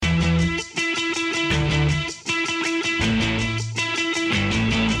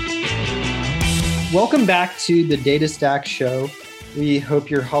Welcome back to the Data Stack Show. We hope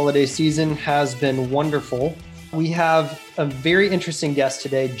your holiday season has been wonderful. We have a very interesting guest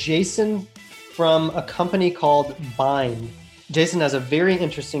today, Jason from a company called Bind. Jason has a very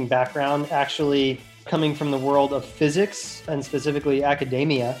interesting background, actually coming from the world of physics and specifically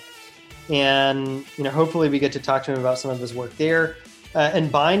academia. And hopefully we get to talk to him about some of his work there.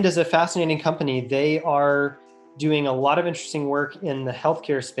 And Bind is a fascinating company. They are doing a lot of interesting work in the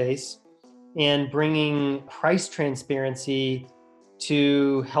healthcare space and bringing price transparency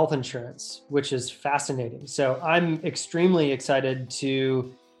to health insurance, which is fascinating. So I'm extremely excited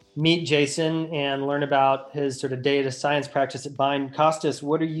to meet Jason and learn about his sort of data science practice at Bind. Costas,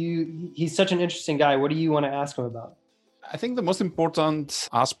 he's such an interesting guy. What do you want to ask him about? I think the most important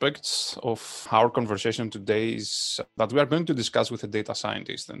aspects of our conversation today is that we are going to discuss with a data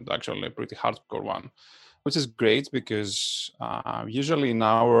scientist, and actually a pretty hardcore one, which is great because usually in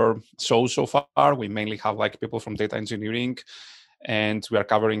our show so far, we mainly have people from data engineering, and we are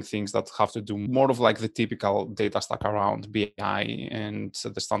covering things that have to do more of the typical data stack around BI and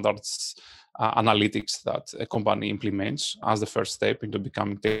the standards analytics that a company implements as the first step into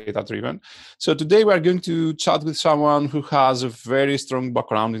becoming data-driven. So today we are going to chat with someone who has a very strong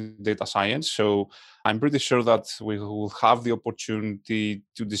background in data science. So I'm pretty sure that we will have the opportunity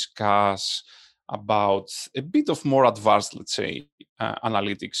to discuss about a bit of more advanced, let's say,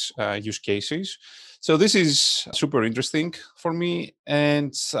 analytics use cases. So this is super interesting for me.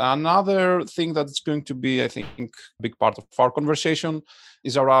 And another thing that's going to be, I think, a big part of our conversation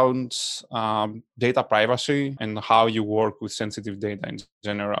is around data privacy and how you work with sensitive data in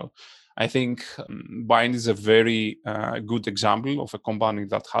general. I think Bind is a very good example of a company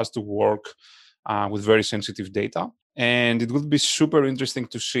that has to work with very sensitive data. And it would be super interesting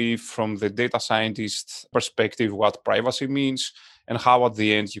to see from the data scientist perspective what privacy means and how at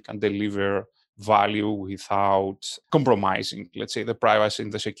the end you can deliver value without compromising, let's say, the privacy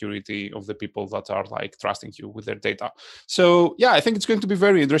and the security of the people that are trusting you with their data. So yeah, I think it's going to be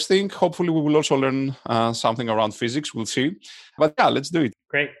very interesting. Hopefully we will also learn something around physics. We'll see. But yeah, let's do it.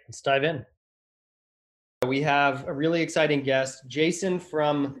 Great. Let's dive in. We have a really exciting guest, Jason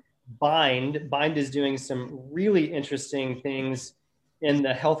from Bind. Bind is doing some really interesting things in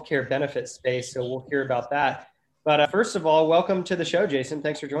the healthcare benefit space, so we'll hear about that. But first of all, welcome to the show, Jason.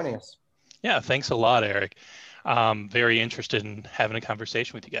 Thanks for joining us. Yeah, thanks a lot, Eric. Very interested in having a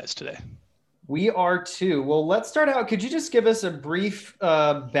conversation with you guys today. We are too. Well, let's start out. Could you just give us a brief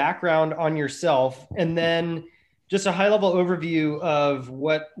background on yourself and then just a high-level overview of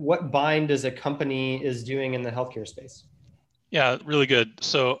what Bind as a company is doing in the healthcare space? Yeah, really good.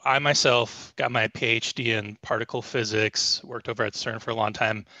 So I myself got my PhD in particle physics, worked over at CERN for a long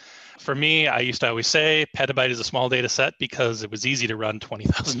time. For me, I used to always say petabyte is a small data set because it was easy to run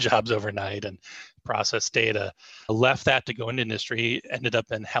 20,000 jobs overnight and process data. I left that to go into industry, ended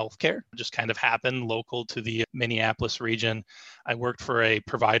up in healthcare, just kind of happened local to the Minneapolis region. I worked for a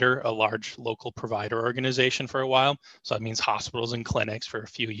provider, a large local provider organization for a while. So that means hospitals and clinics for a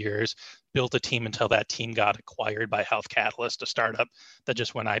few years, built a team until that team got acquired by Health Catalyst, a startup that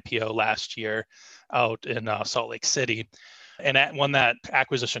just went IPO last year out in Salt Lake City. And when that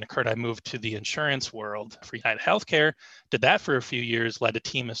acquisition occurred, I moved to the insurance world for United Healthcare, did that for a few years, led a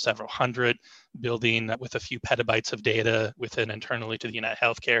team of several hundred, building with a few petabytes of data within internally to the United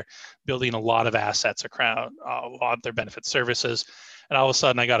Healthcare, building a lot of assets around a lot of their benefit services. And all of a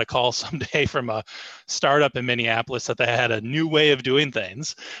sudden, I got a call someday from a startup in Minneapolis that they had a new way of doing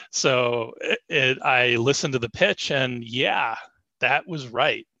things. So I listened to the pitch and yeah, that was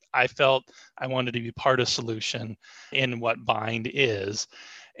right. I felt I wanted to be part of solution in what Bind is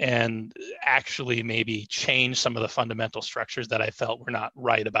and actually maybe change some of the fundamental structures that I felt were not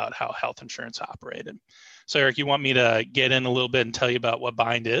right about how health insurance operated. So Eric, you want me to get in a little bit and tell you about what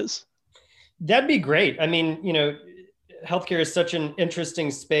Bind is? That'd be great. I mean, healthcare is such an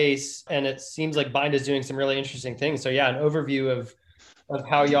interesting space and it seems like Bind is doing some really interesting things. So yeah, an overview of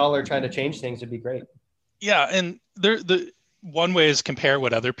how y'all are trying to change things would be great. Yeah, and one way is compare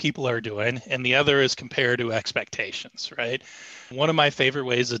what other people are doing, and the other is compare to expectations, right? One of my favorite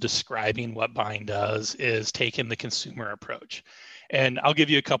ways of describing what Bind does is taking the consumer approach. And I'll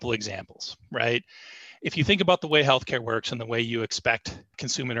give you a couple examples, right? If you think about the way healthcare works and the way you expect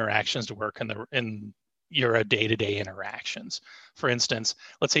consumer interactions to work in your day-to-day interactions. For instance,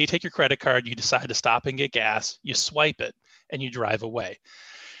 let's say you take your credit card, you decide to stop and get gas, you swipe it, and you drive away.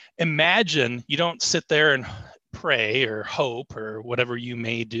 Imagine you don't sit there and pray or hope or whatever you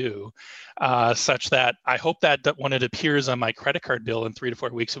may do, such that I hope that when it appears on my credit card bill in 3 to 4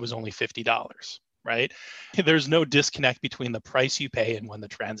 weeks, it was only $50. right? There's no disconnect between the price you pay and when the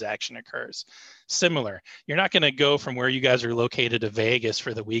transaction occurs. Similar, you're not going to go from where you guys are located to Vegas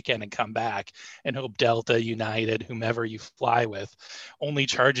for the weekend and come back and hope Delta, United, whomever you fly with only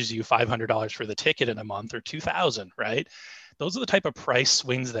charges you $500 for the ticket in a month or $2,000, right? Those are the type of price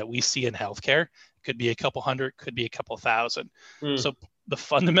swings that we see in healthcare. Could be a couple hundred, could be a couple thousand. So the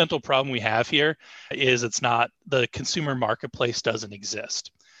fundamental problem we have here is it's not, the consumer marketplace doesn't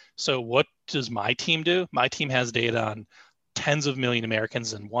exist. So what does my team do? My team has data on tens of million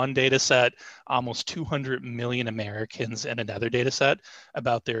Americans in one data set, almost 200 million Americans in another data set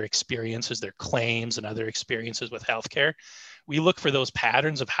about their experiences, their claims, and other experiences with healthcare. We look for those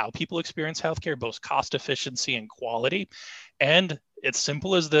patterns of how people experience healthcare, both cost efficiency and quality. And it's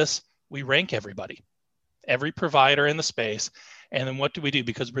simple as this: we rank everybody, every provider in the space. And then what do we do?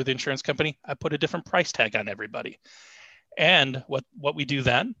 Because we're the insurance company, I put a different price tag on everybody. And what we do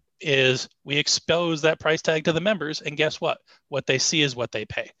then is we expose that price tag to the members. And guess what? What they see is what they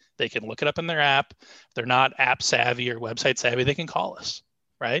pay. They can look it up in their app. If they're not app savvy or website savvy, they can call us,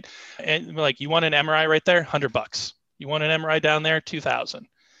 right? And we're like, you want an MRI right there? $100. You want an MRI down there? $2,000.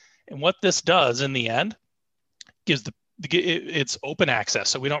 And what this does in the end gives it's open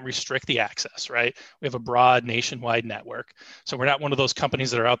access. So we don't restrict the access, right? We have a broad nationwide network. So we're not one of those companies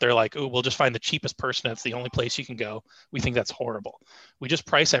that are out there like, oh, we'll just find the cheapest person. It's the only place you can go. We think that's horrible. We just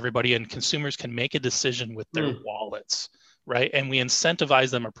price everybody, and consumers can make a decision with their wallets, right? And we incentivize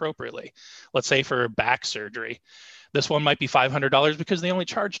them appropriately. Let's say for back surgery, this one might be $500 because they only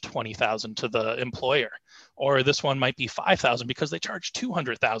charge $20,000 to the employer, or this one might be $5,000 because they charge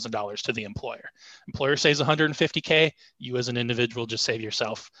 $200,000 to the employer. Employer saves $150K. You as an individual just save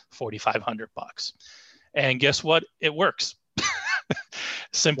yourself $4,500. And guess what? It works.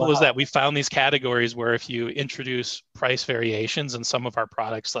 Simple as that. We found these categories where if you introduce price variations in some of our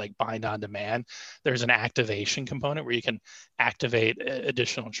products like Bind on Demand, there's an activation component where you can activate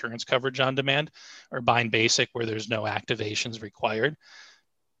additional insurance coverage on demand, or Bind Basic where there's no activations required.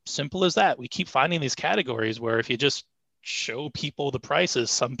 Simple as that. We keep finding these categories where if you just show people the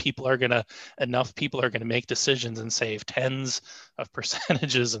prices, enough people are going to make decisions and save tens of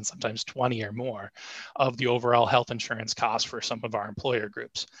percentages and sometimes 20 or more of the overall health insurance cost for some of our employer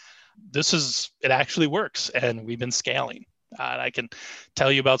groups. It actually works, and we've been scaling. I can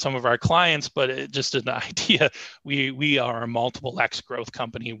tell you about some of our clients, but just an idea, we are a multiple X growth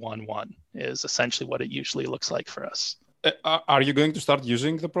company. 1-1 is essentially what it usually looks like for us. Are you going to start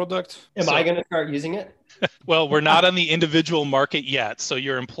using the product? Am I going to start using it? Well, we're not on the individual market yet. So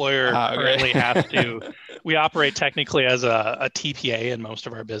your employer currently has to, we operate technically as a TPA in most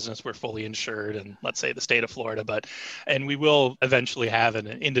of our business. We're fully insured in, let's say, the state of Florida, and we will eventually have an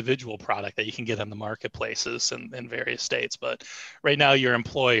individual product that you can get on the marketplaces in various states. But right now your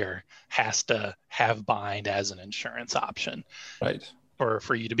employer has to have Bind as an insurance option. Right.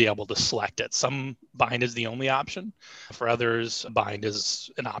 For you to be able to select it. Some Bind is the only option. For others, Bind is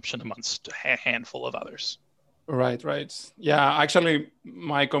an option amongst a handful of others. Right. Yeah, actually,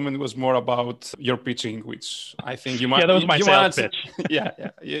 my comment was more about your pitching, which I think you might. Yeah, that was my sales pitch. Yeah.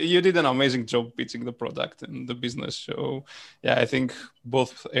 You did an amazing job pitching the product and the business. So, yeah, I think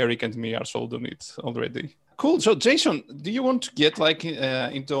both Eric and me are sold on it already. Cool. So, Jason, do you want to get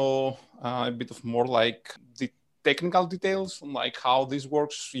into a bit of more like the technical details on like how this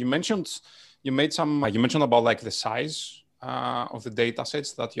works? You mentioned about like the size of the data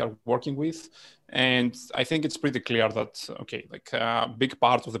sets that you are working with, and I think it's pretty clear that a big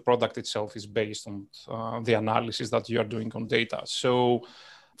part of the product itself is based on the analysis that you are doing on data. So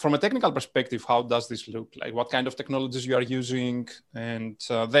from a technical perspective, how does this look like? What kind of technologies you are using? And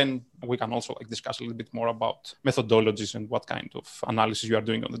then we can also discuss a little bit more about methodologies and what kind of analysis you are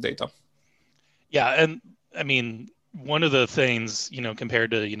doing on the data. Yeah, and I mean, one of the things,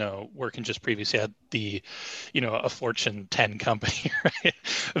 compared to, working just previously at the, a Fortune 10 company, right?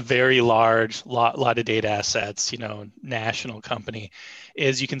 Very large, lot of data assets, national company,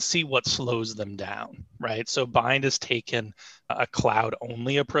 is you can see what slows them down, right? So Bind has taken a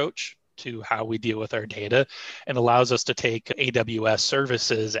cloud-only approach to how we deal with our data, and allows us to take AWS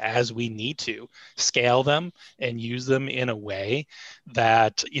services as we need to scale them and use them in a way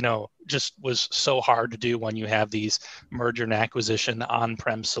that, just was so hard to do when you have these merger and acquisition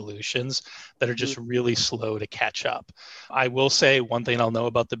on-prem solutions that are just really slow to catch up. I will say one thing I'll know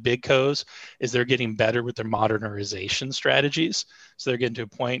about the big cos is they're getting better with their modernization strategies. So they're getting to a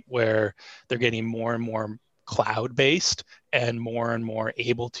point where they're getting more and more cloud-based and more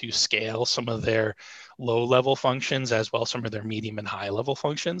able to scale some of their low-level functions as well as some of their medium and high-level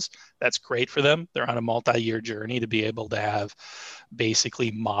functions. That's great for them. They're on a multi-year journey to be able to have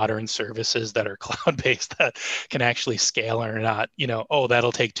basically modern services that are cloud-based that can actually scale and are not, oh,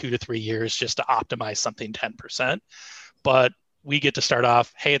 that'll take 2 to 3 years just to optimize something 10%. But we get to start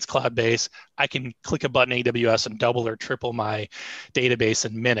off, hey, it's cloud-based. I can click a button AWS and double or triple my database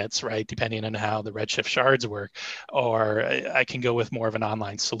in minutes, right? Depending on how the Redshift shards work. Or I can go with more of an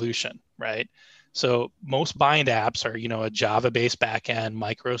online solution, right? So most bind apps are, a Java-based backend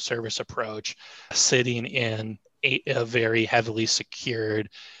microservice approach sitting in a very heavily secured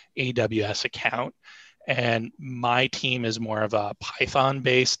AWS account. And my team is more of a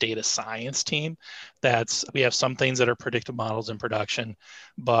Python-based data science team. We have some things that are predictive models in production,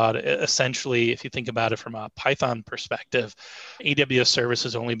 but essentially, if you think about it from a Python perspective, AWS service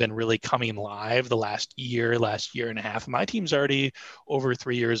has only been really coming live the last year and a half. My team's already over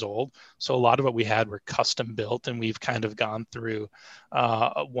 3 years old. So a lot of what we had were custom built, and we've kind of gone through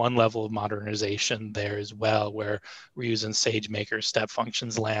one level of modernization there as well, where we're using SageMaker, step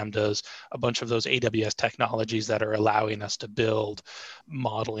functions, lambdas, a bunch of those AWS technologies that are allowing us to build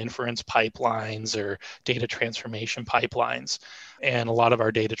model inference pipelines or data transformation pipelines. And a lot of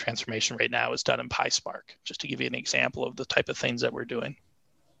our data transformation right now is done in PySpark, just to give you an example of the type of things that we're doing.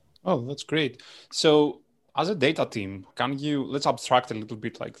 Oh, that's great. So as a data team, let's abstract a little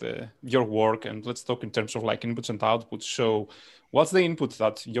bit like your work, and let's talk in terms of like inputs and outputs. So what's the input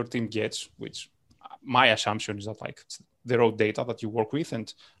that your team gets, which my assumption is that like it's the raw data that you work with,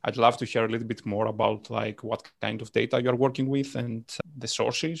 and I'd love to hear a little bit more about like what kind of data you're working with and the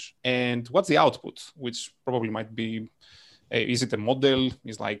sources, and what's the output, which probably might be, is it a model?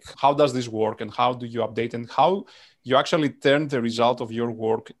 Is like, how does this work, and how do you update, and how you actually turn the result of your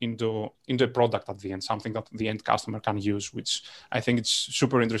work into a product at the end, something that the end customer can use, which I think it's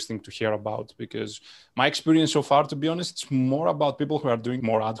super interesting to hear about, because my experience so far, to be honest, it's more about people who are doing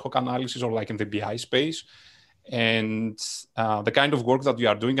more ad hoc analysis or like in the BI space. And the kind of work that you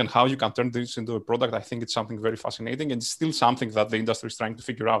are doing and how you can turn this into a product, I think it's something very fascinating, and it's still something that the industry is trying to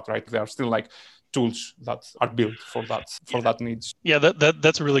figure out, right? There are still like tools that are built for that needs. Yeah,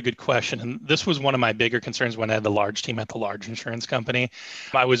 that's a really good question. And this was one of my bigger concerns when I had the large team at the large insurance company.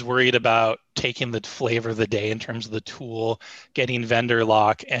 I was worried about taking the flavor of the day in terms of the tool, getting vendor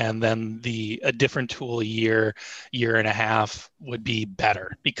lock, and then a different tool a year and a half would be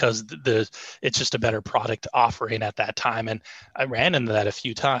better because it's just a better product offering at that time. And I ran into that a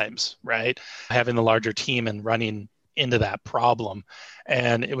few times, right? Having the larger team and running into that problem.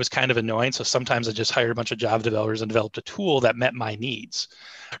 And it was kind of annoying. So sometimes I just hired a bunch of Java developers and developed a tool that met my needs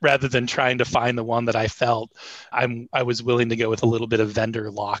rather than trying to find the one that I felt I was willing to go with a little bit of vendor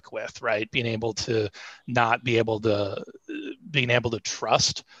lock with, right? Being able to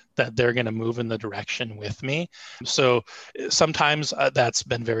trust that they're going to move in the direction with me. So sometimes that's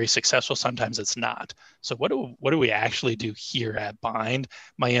been very successful. Sometimes it's not. So what do we actually do here at Bind?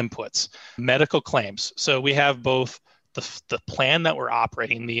 My inputs, medical claims. So we have both the plan that we're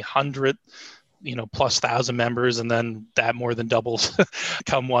operating, the 100 plus 1,000 members, and then that more than doubles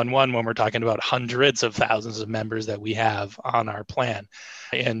come 1/1 when we're talking about hundreds of thousands of members that we have on our plan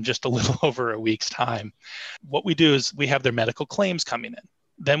in just a little over a week's time. What we do is we have their medical claims coming in.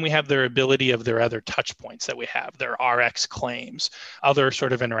 Then we have their ability of their other touch points that we have, their RX claims, other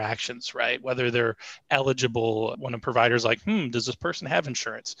sort of interactions, right? Whether they're eligible when a provider's like, does this person have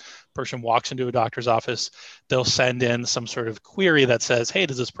insurance? Person walks into a doctor's office, they'll send in some sort of query that says, hey,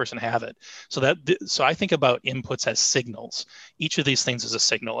 does this person have it? So I think about inputs as signals. Each of these things is a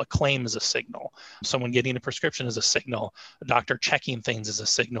signal. A claim is a signal. Someone getting a prescription is a signal. A doctor checking things is a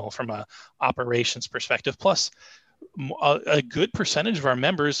signal from an operations perspective. Plus, a good percentage of our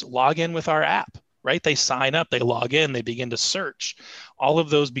members log in with our app, right? They sign up, they log in, they begin to search. All of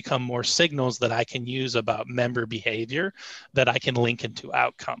those become more signals that I can use about member behavior that I can link into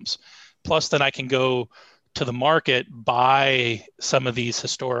outcomes. Plus, then I can go to the market, buy some of these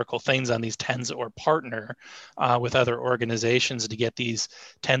historical things on these tens or partner with other organizations to get these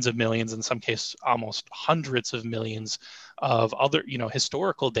tens of millions, in some cases, almost hundreds of millions of other,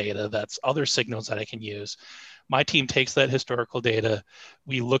 historical data. That's other signals that I can use. My team takes that historical data,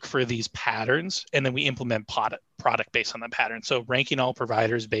 we look for these patterns, and then we implement product based on that pattern. So ranking all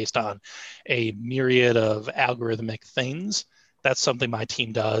providers based on a myriad of algorithmic things. That's something my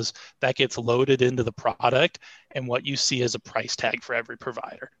team does. That gets loaded into the product, and what you see is a price tag for every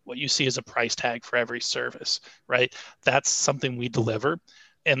provider. What you see is a price tag for every service, right? That's something we deliver.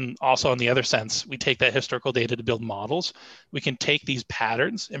 And also, on the other sense, we take that historical data to build models. We can take these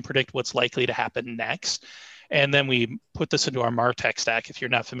patterns and predict what's likely to happen next. And then we put this into our MarTech stack. If you're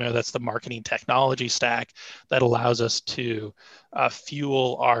not familiar, that's the marketing technology stack that allows us to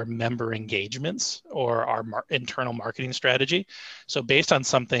fuel our member engagements or our internal marketing strategy. So based on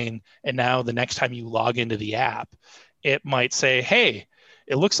something, and now the next time you log into the app, it might say, hey,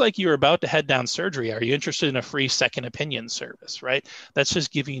 it looks like you're about to head down surgery. Are you interested in a free second opinion service, right? That's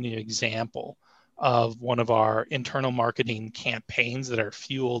just giving you an example of one of our internal marketing campaigns that are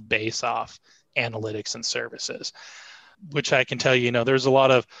fueled based off analytics and services, which I can tell you, there's a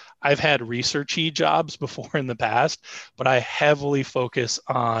lot of, I've had researchy jobs before in the past, but I heavily focus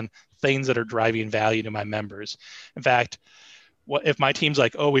on things that are driving value to my members. In fact, if my team's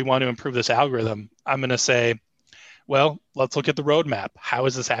like, oh, we want to improve this algorithm, I'm going to say, well, let's look at the roadmap. How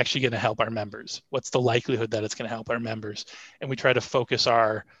is this actually going to help our members? What's the likelihood that it's going to help our members? And we try to focus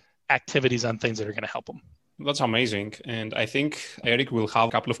our activities on things that are going to help them. That's amazing. And I think Eric will have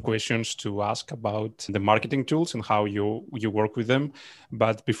a couple of questions to ask about the marketing tools and how you work with them.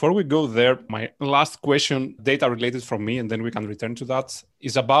 But before we go there, my last question, data related from me, and then we can return to that,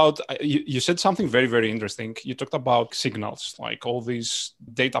 is about, you said something very, very interesting. You talked about signals, like all these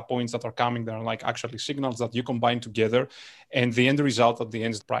data points that are coming, they're like actually signals that you combine together. And the end result at the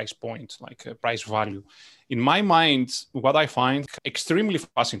end is price point, like price value. In my mind, what I find extremely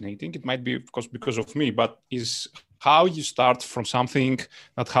fascinating, it might be because of me, but is how you start from something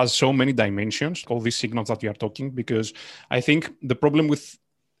that has so many dimensions, all these signals that you are talking, because I think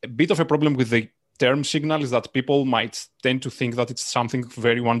a bit of a problem with the term signal is that people might tend to think that it's something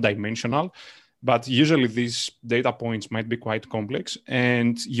very one-dimensional, but usually these data points might be quite complex,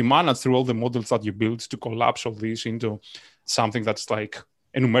 and you manage through all the models that you build to collapse all this into something that's like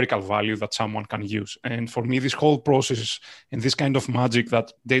a numerical value that someone can use. And for me, this whole process and this kind of magic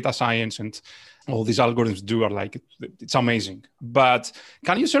that data science and all these algorithms do are like, it's amazing. But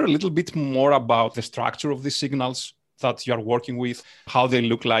can you share a little bit more about the structure of these signals that you are working with, how they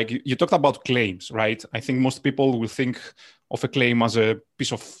look like? You talked about claims, right? I think most people will think of a claim as a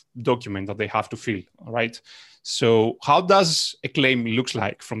piece of document that they have to fill, right? So how does a claim look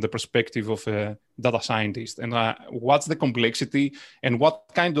like from the perspective of a data scientist? And what's the complexity and what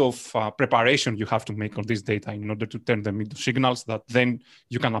kind of preparation you have to make on this data in order to turn them into signals that then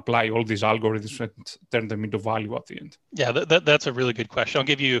you can apply all these algorithms and turn them into value at the end? Yeah, that's a really good question. I'll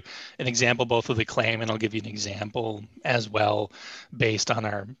give you an example both of the claim, and I'll give you an example as well based on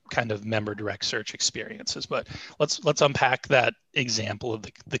our kind of member direct search experiences. But let's unpack that example of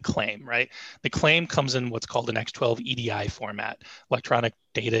the claim, right? The claim comes in what's called an X12 EDI format, electronic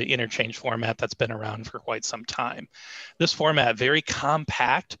data interchange format, that's been around for quite some time. This format, very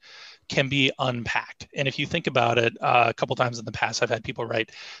compact, can be unpacked. And if you think about it, a couple times in the past, I've had people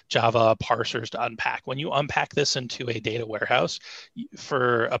write Java parsers to unpack. When you unpack this into a data warehouse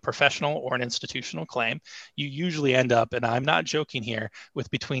for a professional or an institutional claim, you usually end up, and I'm not joking here, with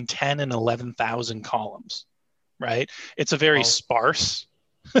between 10 and 11,000 columns, right? It's a very sparse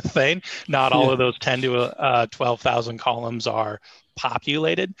thing. Not all of those 10 to 12,000 columns are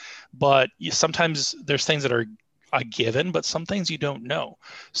populated, but sometimes there's things that are a given, but some things you don't know.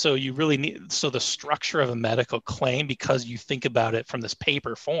 So you really need, so the structure of a medical claim, because you think about it from this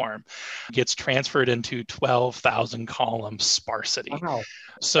paper form, gets transferred into 12,000 column sparsity. Wow.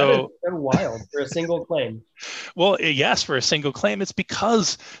 So that is so wild for a single claim. Well, yes, for a single claim, it's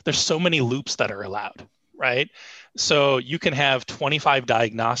because there's so many loops that are allowed, right? So you can have 25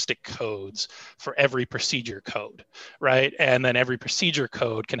 diagnostic codes for every procedure code, right? And then every procedure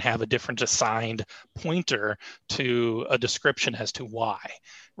code can have a different assigned pointer to a description as to why,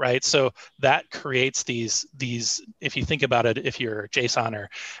 right? So that creates these, if you think about it, if you're JSON or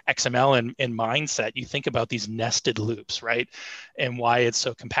XML in mindset, you think about these nested loops, right? And why it's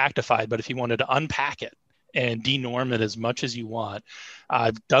so compactified. But if you wanted to unpack it and denorm it as much as you want,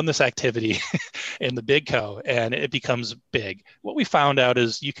 I've done this activity in the big co and it becomes big. What we found out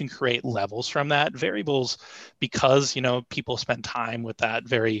is you can create levels from that, variables, because people spend time with that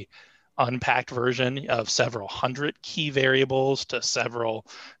very unpacked version of several hundred key variables to several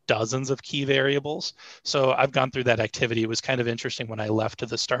dozens of key variables. So I've gone through that activity. It was kind of interesting when I left to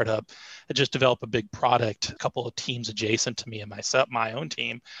the startup. I just developed a big product, a couple of teams adjacent to me and myself, my own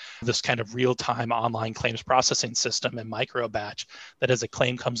team, this kind of real-time online claims processing system and micro batch that as a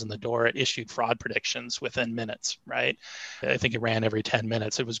claim comes in the door, it issued fraud predictions within minutes, right? I think it ran every 10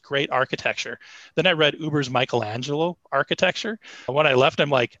 minutes. It was great architecture. Then I read Uber's Michelangelo architecture. When I left,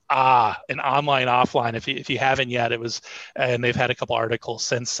 I'm like, an online, offline. If you haven't yet, it was, and they've had a couple articles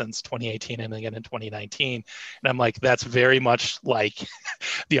since 2018 and again in 2019. And I'm like, that's very much like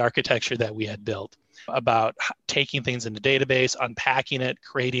the architecture that we had built. about taking things in the database, unpacking it,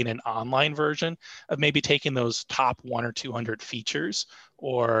 creating an online version of maybe taking those top 100 or 200 features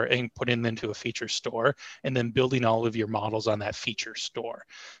and putting them into a feature store, and then building all of your models on that feature store.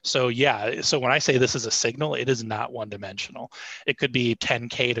 So yeah, so when I say this is a signal, it is not one dimensional. It could be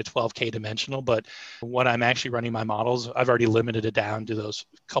 10K to 12K dimensional, but when I'm actually running my models, I've already limited it down to those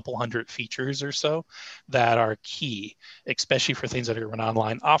couple hundred features or so that are key, especially for things that are run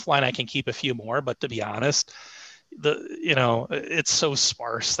online. Offline, I can keep a few more, but to be honest, it's so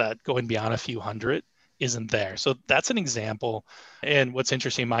sparse that going beyond a few hundred isn't there. So that's an example. And what's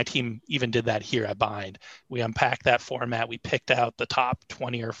interesting, my team even did that here at Bind. We unpacked that format. We picked out the top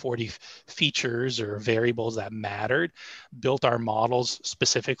 20 or 40 features or variables that mattered, built our models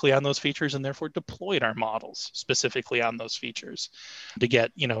specifically on those features, and therefore deployed our models specifically on those features to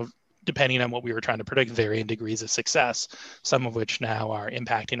get, depending on what we were trying to predict, varying degrees of success, some of which now are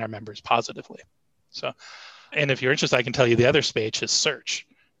impacting our members positively. So, and if you're interested, I can tell you the other space is search,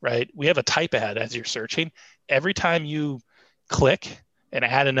 right? We have a type ahead as you're searching. Every time you click and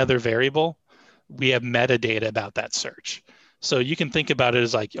add another variable, we have metadata about that search. So you can think about it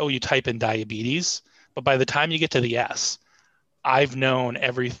as like, oh, you type in diabetes, but by the time you get to the S, I've known I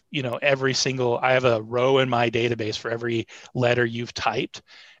have a row in my database for every letter you've typed,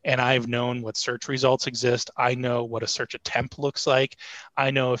 and I've known what search results exist. I know what a search attempt looks like. I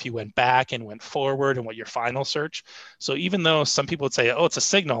know if you went back and went forward and what your final search. So even though some people would say, oh, it's a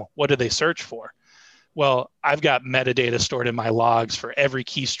signal, what do they search for? Well, I've got metadata stored in my logs for every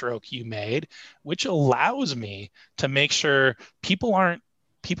keystroke you made, which allows me to make sure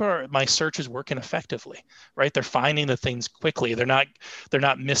my search is working effectively, right? They're finding the things quickly. They're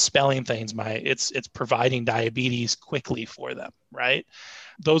not misspelling things. It's providing diabetes quickly for them, right?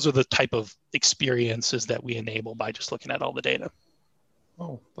 Those are the type of experiences that we enable by just looking at all the data.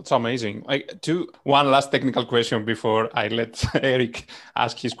 Oh, that's amazing. One last technical question before I let Eric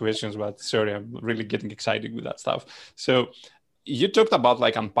ask his questions, but sorry, I'm really getting excited with that stuff. So you talked about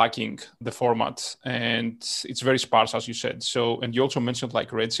like unpacking the format, and it's very sparse, as you said. So, and you also mentioned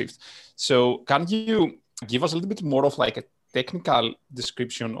like Redshift. So can you give us a little bit more of like a technical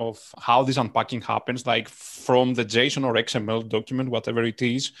description of how this unpacking happens, like from the JSON or XML document, whatever it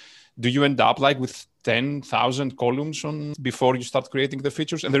is? Do you end up like with 10,000 columns before you start creating the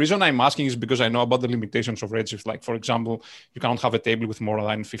features? And the reason I'm asking is because I know about the limitations of Redshift. Like, for example, you can't have a table with more than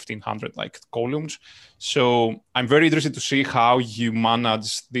 1,500 like columns. So I'm very interested to see how you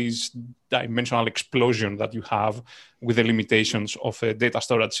manage this dimensional explosion that you have with the limitations of a data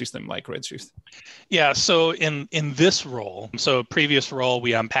storage system like Redshift. Yeah, so in this role, so previous role,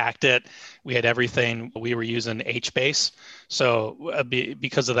 we unpacked it. We had everything. We were using HBase. So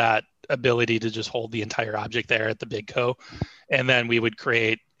because of that ability to just hold the entire object there at the big co, and then we would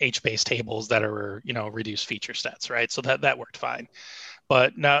create HBase tables that are, reduced feature sets, right? So that worked fine.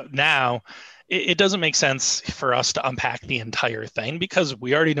 But now it doesn't make sense for us to unpack the entire thing because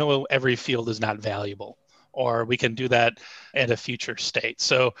we already know every field is not valuable, or we can do that at a future state.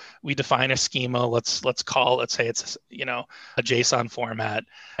 So we define a schema. Let's say it's a JSON format,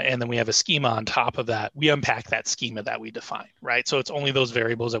 and then we have a schema on top of that. We unpack that schema that we define, right? So it's only those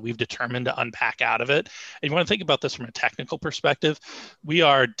variables that we've determined to unpack out of it. And you want to think about this from a technical perspective. We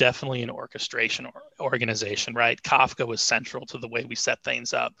are definitely an orchestration organization, right? Kafka was central to the way we set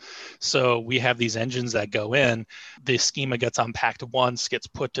things up. So we have these engines that go in. The schema gets unpacked once, gets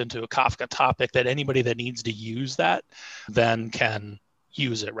put into a Kafka topic that anybody that needs to use that then can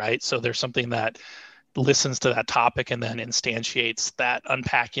use it, right? So there's something that listens to that topic and then instantiates that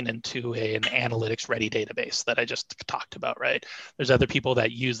unpacking into an analytics ready database that I just talked about, right? There's other people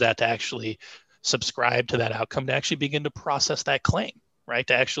that use that to actually subscribe to that outcome to actually begin to process that claim, right?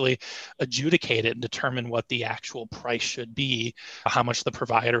 To actually adjudicate it and determine what the actual price should be, how much the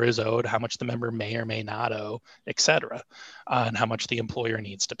provider is owed, how much the member may or may not owe, et cetera, and how much the employer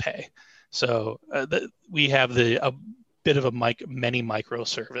needs to pay. So we have a bit of a many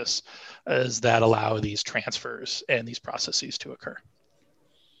microservice that allow these transfers and these processes to occur.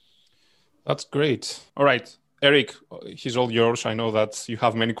 That's great. All right, Eric, he's all yours. I know that you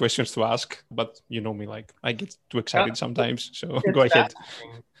have many questions to ask, but you know me, like I get too excited sometimes. So go ahead.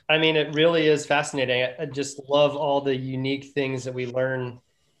 I mean, it really is fascinating. I just love all the unique things that we learn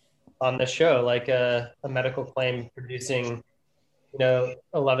on the show, like a medical claim producing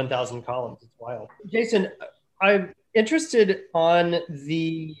 11,000 columns. It's wild. Jason, I'm interested on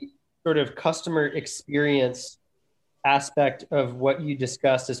the sort of customer experience aspect of what you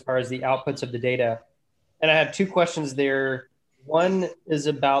discussed as far as the outputs of the data. And I have two questions there. One is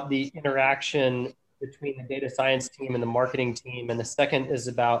about the interaction between the data science team and the marketing team. And the second is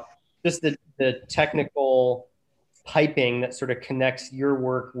about just the technical piping that sort of connects your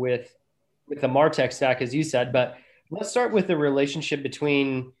work with the MarTech stack, as you said. But let's start with the relationship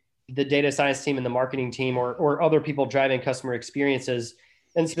between the data science team and the marketing team, or other people driving customer experiences.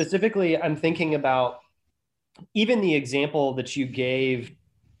 And specifically, I'm thinking about even the example that you gave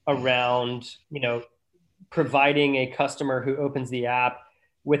around, providing a customer who opens the app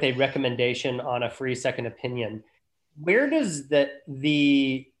with a recommendation on a free second opinion. Where does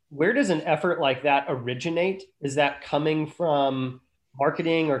where does an effort like that originate? Is that coming from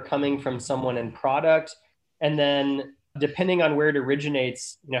marketing or coming from someone in product? And then depending on where it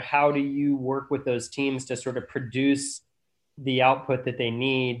originates, how do you work with those teams to sort of produce the output that they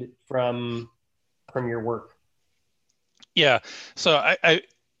need from your work? Yeah. So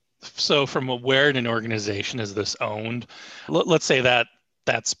so from where in an organization is this owned? Let's say that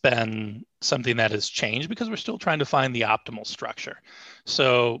that's been something that has changed because we're still trying to find the optimal structure.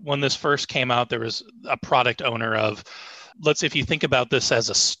 So when this first came out, there was a product owner of, let's say if you think about this as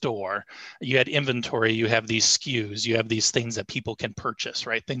a store, you had inventory, you have these SKUs, you have these things that people can purchase,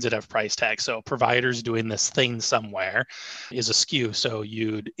 right? Things that have price tags. So providers doing this thing somewhere is a SKU. So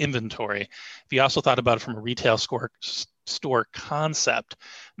you'd inventory. If you also thought about it from a retail store concept,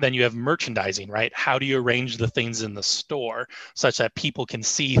 then you have merchandising, right? How do you arrange the things in the store such that people can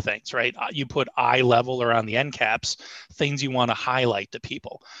see things, right? You put eye level around the end caps, things you want to highlight to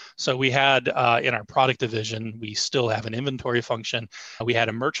people. So we had in our product division, we still have an inventory function. We had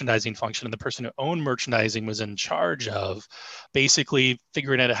a merchandising function, and the person who owned merchandising was in charge of basically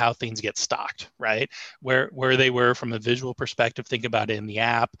figuring out how things get stocked, right? Where they were from a visual perspective, think about it in the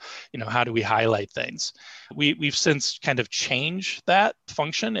app, how do we highlight things? We've since kind of changed that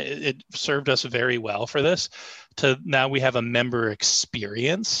function. It served us very well for this. To now we have a member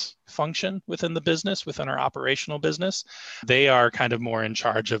experience function within the business, within our operational business. They are kind of more in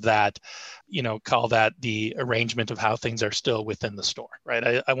charge of that, call that the arrangement of how things are still within the store,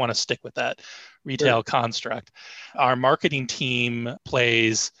 right? I want to stick with that retail construct. Our marketing team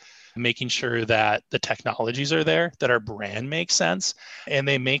plays making sure that the technologies are there, that our brand makes sense, and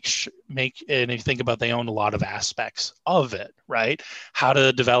they make and if you think about, they own a lot of aspects of it, right? How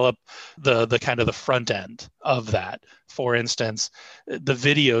to develop the kind of the front end of that. For instance, the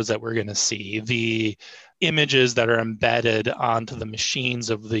videos that we're going to see, the images that are embedded onto the machines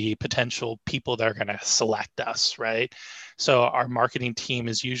of the potential people that are going to select us, right? So our marketing team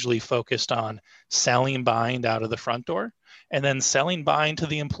is usually focused on selling bind out of the front door, and then selling bind to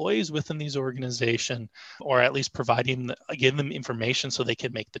the employees within these organization, or at least give them information so they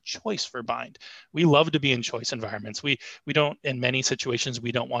can make the choice for bind. We love to be in choice environments. We don't, in many situations,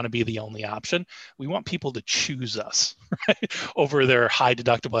 we don't want to be the only option. We want people to choose us, right, over their high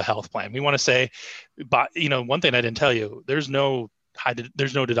deductible health plan. We want to say, but one thing I didn't tell you, there's no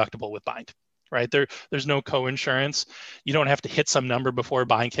deductible with bind. Right there's no co-insurance. You don't have to hit some number before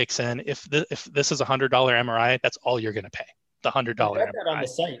bind kicks in. If this is $100 MRI, that's all you're going to pay. The $100 I got MRI. that on the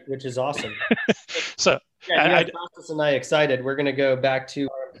site, which is awesome. So yeah, you have Francis and I excited. We're going to go back to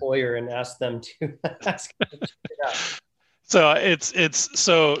our employer and ask them to ask them to check it out. So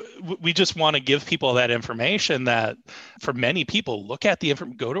so we just want to give people that information that for many people, look at the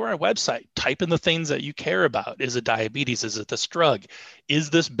information, go to our website, type in the things that you care about. Is it diabetes? Is it this drug? Is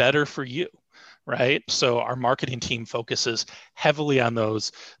this better for you? Right? So our marketing team focuses heavily on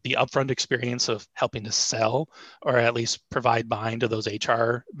the upfront experience of helping to sell, or at least provide bind to those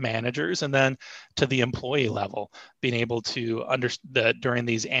HR managers, and then to the employee level, being able to understand that during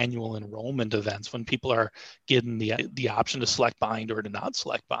these annual enrollment events, when people are given the option to select bind or to not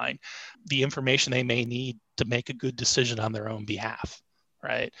select bind, the information they may need to make a good decision on their own behalf.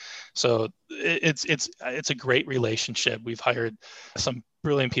 Right. So it's a great relationship. We've hired some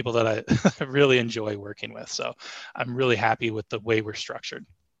brilliant people that I really enjoy working with. So I'm really happy with the way we're structured.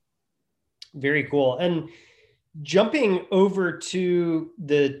 Very cool. And jumping over to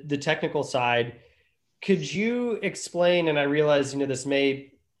the technical side, could you explain, and I realize, this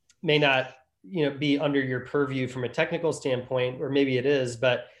may not, be under your purview from a technical standpoint, or maybe it is,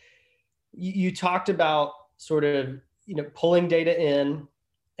 but you talked about sort of, pulling data in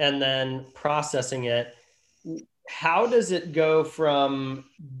and then processing it. How does it go from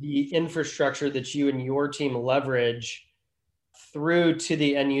the infrastructure that you and your team leverage through to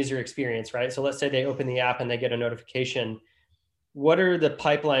the end user experience, right? So let's say they open the app and they get a notification. What are the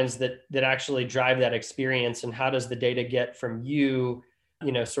pipelines that actually drive that experience, and how does the data get from you,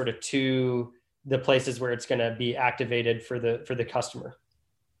 sort of to the places where it's going to be activated for the customer?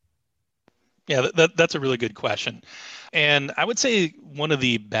 Yeah, that's a really good question. And I would say one of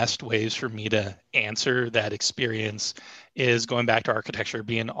the best ways for me to answer that experience is going back to architecture.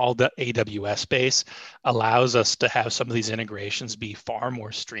 Being all the AWS base allows us to have some of these integrations be far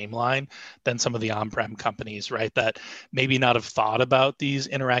more streamlined than some of the on-prem companies, right? That maybe not have thought about these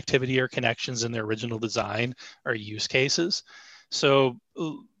interactivity or connections in their original design or use cases. So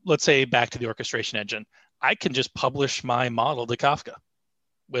let's say back to the orchestration engine. I can just publish my model to Kafka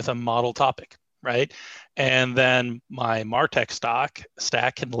with a model topic, right? And then my MarTech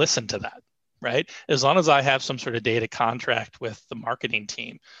stack can listen to that, right? As long as I have some sort of data contract with the marketing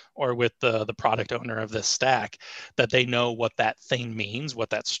team or with the product owner of this stack, that they know what that thing means, what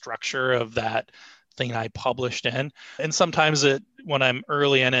that structure of that thing I published in. And sometimes when I'm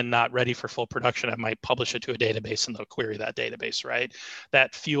early in and not ready for full production, I might publish it to a database and they'll query that database, right?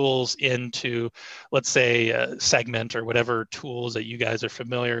 That fuels into, let's say, a Segment or whatever tools that you guys are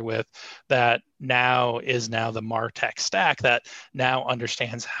familiar with, that now the MarTech stack that now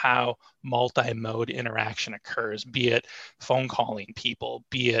understands how multi-mode interaction occurs, be it phone calling people,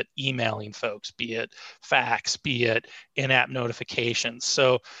 be it emailing folks, be it fax, be it in-app notifications.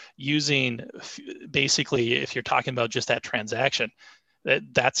 So using basically, if you're talking about just that transaction,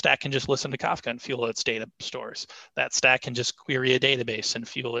 that stack can just listen to Kafka and fuel its data stores. That stack can just query a database and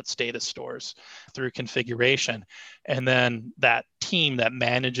fuel its data stores through configuration. And then that team that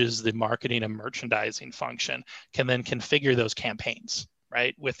manages the marketing and merchandising function can then configure those campaigns,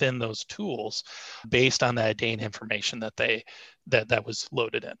 right, within those tools based on that data information that was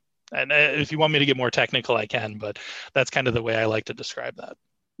loaded in. And if you want me to get more technical, I can, but that's kind of the way I like to describe that.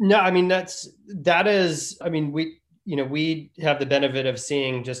 No, I mean, I mean, we have the benefit of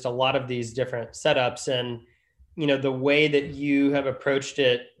seeing just a lot of these different setups, and, the way that you have approached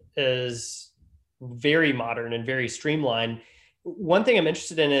it is very modern and very streamlined. One thing I'm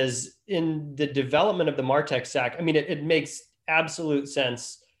interested in is in the development of the MarTech stack. I mean, it makes absolute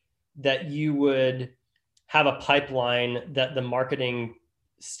sense that you would have a pipeline that the marketing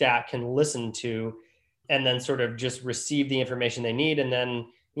stack can listen to and then sort of just receive the information they need and then,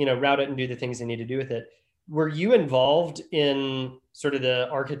 route it and do the things they need to do with it. Were you involved in sort of the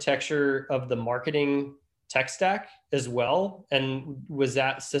architecture of the marketing tech stack as well? And was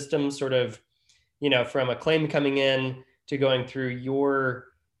that system sort of, from a claim coming in to going through your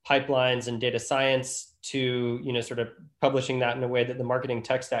pipelines and data science to, sort of publishing that in a way that the marketing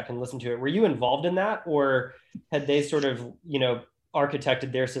tech stack can listen to it? Were you involved in that, or had they sort of,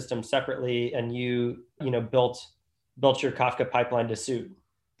 architected their system separately and you built your Kafka pipeline to suit?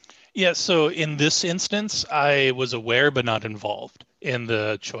 Yeah, so in this instance, I was aware but not involved in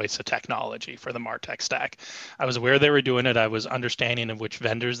the choice of technology for the MarTech stack. I was aware they were doing it. I was understanding of which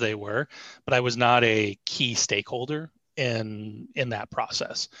vendors they were, but I was not a key stakeholder in that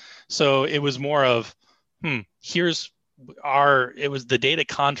process. So it was more of, it was the data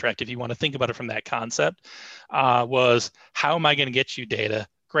contract, if you want to think about it from that concept, was how am I going to get you data?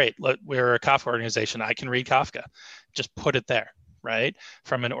 Great, we're a Kafka organization. I can read Kafka. Just put it there, right?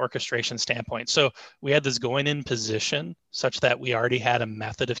 From an orchestration standpoint. So we had this going in position such that we already had a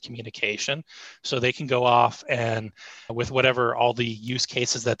method of communication. So they can go off and with whatever all the use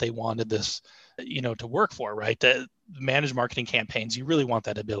cases that they wanted this, to work for, right? To manage marketing campaigns, you really want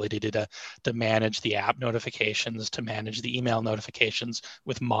that ability to manage the app notifications, to manage the email notifications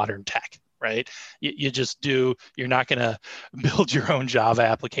with modern tech, right? You're not going to build your own Java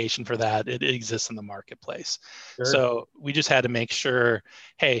application for that. It exists in the marketplace. Sure. So we just had to make sure,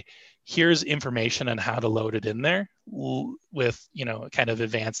 hey, here's information on how to load it in there with, kind of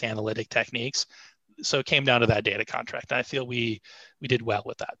advanced analytic techniques. So it came down to that data contract. And I feel we did well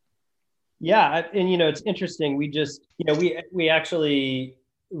with that. Yeah. And, it's interesting. We just, we actually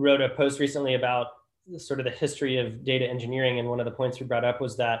wrote a post recently about sort of the history of data engineering. And one of the points we brought up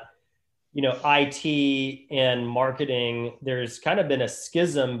was that, IT and marketing, there's kind of been a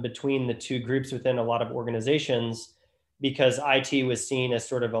schism between the two groups within a lot of organizations because IT was seen as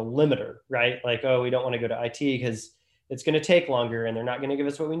sort of a limiter, right? Like, oh, we don't want to go to IT because it's going to take longer and they're not going to give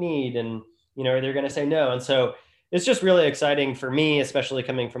us what we need. And, they're going to say no. And so it's just really exciting for me, especially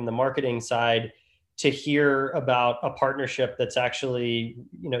coming from the marketing side, to hear about a partnership that's actually,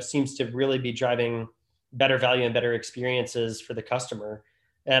 seems to really be driving better value and better experiences for the customer.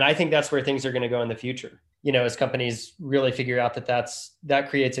 And I think that's where things are going to go in the future, as companies really figure out that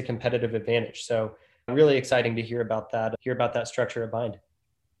creates a competitive advantage. So really exciting to hear about that structure of Bind.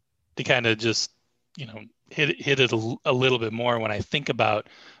 To kind of just, hit it a little bit more when I think about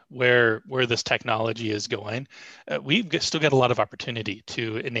where this technology is going, we've still got a lot of opportunity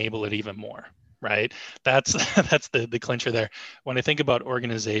to enable it even more, right? That's that's the clincher there. When I think about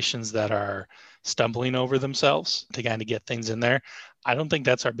organizations that are stumbling over themselves to kind of get things in there, I don't think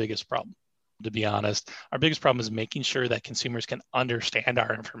that's our biggest problem. To be honest, our biggest problem is making sure that consumers can understand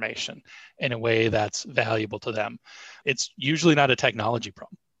our information in a way that's valuable to them. It's usually not a technology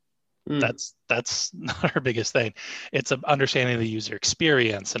problem. That's not our biggest thing. It's understanding the user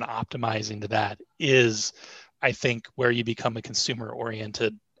experience and optimizing to that is, I think, where you become a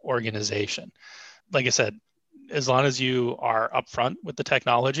consumer-oriented organization. Like I said, as long as you are upfront with the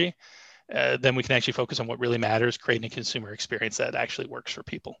technology, then we can actually focus on what really matters, creating a consumer experience that actually works for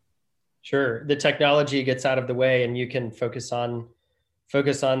people. Sure. The technology gets out of the way and you can focus on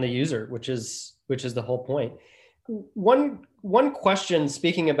the user, which is the whole point. One question,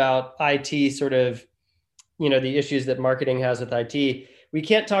 speaking about IT, sort of, the issues that marketing has with IT, we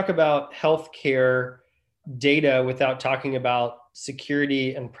can't talk about healthcare data without talking about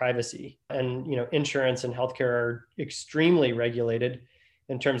security and privacy. And, insurance and healthcare are extremely regulated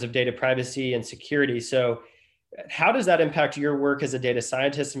in terms of data privacy and security. So how does that impact your work as a data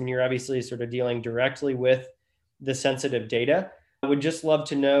scientist? I mean, you're obviously sort of dealing directly with the sensitive data. I would just love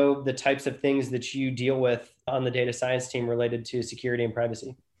to know the types of things that you deal with on the data science team related to security and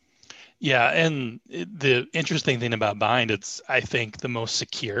privacy. Yeah, and the interesting thing about Bind, it's, I think, the most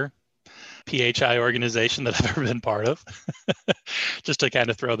secure PHI organization that I've ever been part of. Just to kind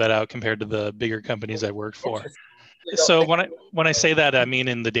of throw that out compared to the bigger companies I worked for. So when I say that, I mean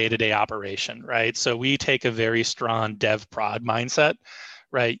in the day-to-day operation, right? So we take a very strong dev prod mindset,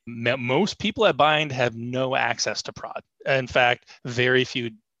 right? Most people at Bind have no access to prod. In fact, very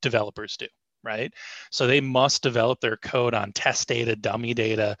few developers do, right? So they must develop their code on test data, dummy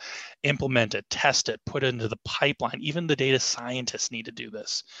data, implement it, test it, put it into the pipeline. Even the data scientists need to do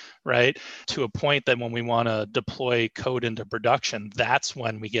this, right? To a point that when we want to deploy code into production, that's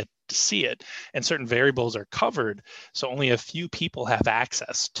when we get to see it. And certain variables are covered, so only a few people have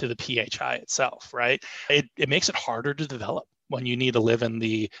access to the PHI itself, right? It makes it harder to develop when you need to live in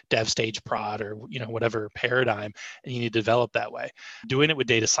the dev stage prod or whatever paradigm, and you need to develop that way. Doing it with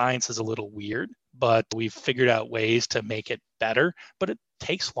data science is a little weird, but we've figured out ways to make it better, but it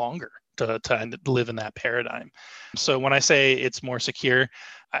takes longer to live in that paradigm. So when I say it's more secure,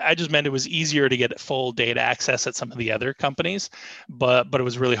 I just meant it was easier to get full data access at some of the other companies, but it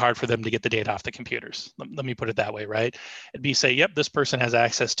was really hard for them to get the data off the computers. Let me put it that way, right? It'd be say, yep, this person has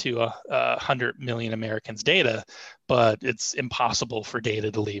access to 100 million Americans' data, but it's impossible for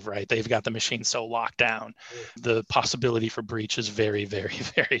data to leave, right? They've got the machine so locked down. The possibility for breach is very, very,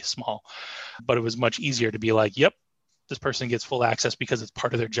 very small. But it was much easier to be like, yep, this person gets full access because it's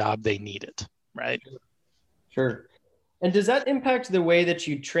part of their job. They need it, right? Sure. And does that impact the way that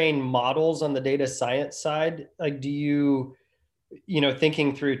you train models on the data science side? Like, do you,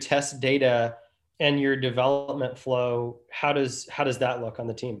 thinking through test data and your development flow, how does that look on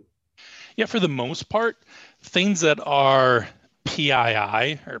the team? Yeah, for the most part, things that are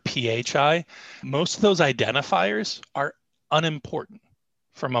PII or PHI, most of those identifiers are unimportant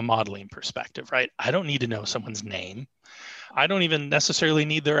from a modeling perspective, right? I don't need to know someone's name. I don't even necessarily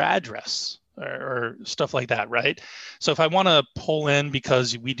need their address or stuff like that, right? So if I want to pull in,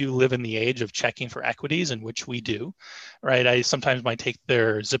 because we do live in the age of checking for equities, in which we do, right? I sometimes might take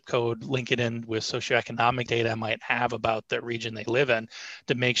their zip code, link it in with socioeconomic data I might have about the region they live in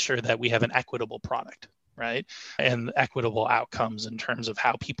to make sure that we have an equitable product, right? And equitable outcomes in terms of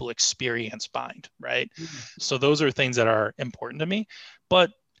how people experience Bind, right? Mm-hmm. So those are things that are important to me,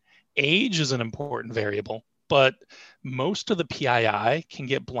 but age is an important variable. But most of the PII can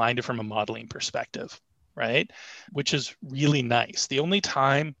get blinded from a modeling perspective, right? Which is really nice. The only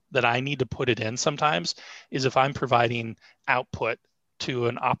time that I need to put it in sometimes is if I'm providing output to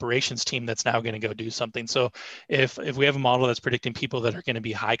an operations team that's now going to go do something. So if we have a model that's predicting people that are going to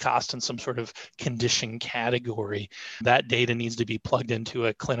be high cost in some sort of condition category, that data needs to be plugged into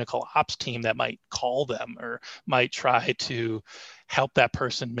a clinical ops team that might call them or might try to help that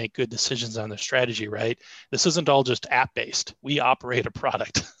person make good decisions on their strategy, right? This isn't all just app-based. We operate a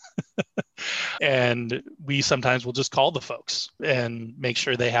product. And we sometimes will just call the folks and make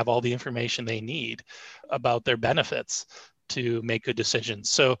sure they have all the information they need about their benefits to make good decisions.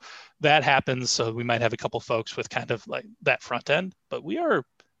 So that happens. So we might have a couple folks with kind of like that front end, but we are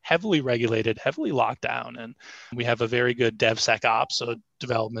heavily regulated, heavily locked down. And we have a very good DevSecOps, so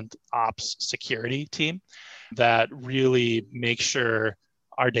development ops security team that really makes sure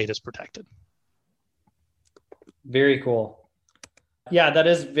our data is protected. Very cool. Yeah, that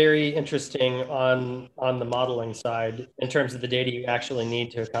is very interesting on the modeling side in terms of the data you actually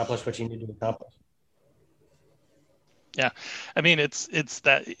need to accomplish what you need to accomplish. Yeah. I mean, it's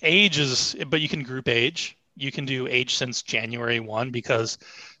that age is, but you can group age. You can do age since January 1 because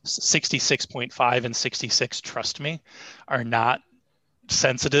 66.5 and 66, trust me, are not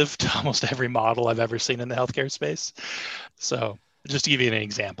sensitive to almost every model I've ever seen in the healthcare space. So just to give you an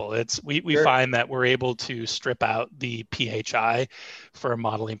example, we Sure. find that we're able to strip out the PHI for a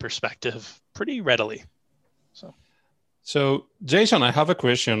modeling perspective pretty readily. So, Jason, I have a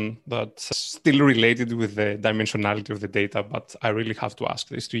question that's still related with the dimensionality of the data, but I really have to ask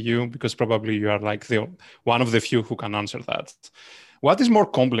this to you because probably you are like the one of the few who can answer that. What is more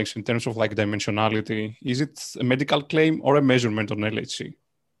complex in terms of like dimensionality? Is it a medical claim or a measurement on LHC?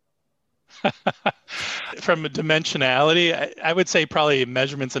 From a dimensionality, I would say probably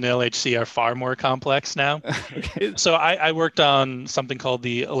measurements in LHC are far more complex now. Okay. So I worked on something called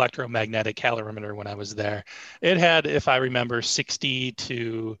the electromagnetic calorimeter when I was there. It had, if I remember, 60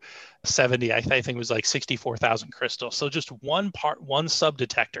 to 70, I think it was like 64,000 crystals. So just one sub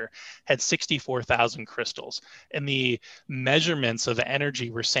detector had 64,000 crystals. And the measurements of energy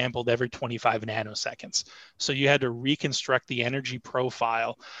were sampled every 25 nanoseconds. So you had to reconstruct the energy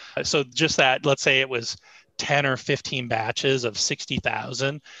profile. So just that, let's say it was 10 or 15 batches of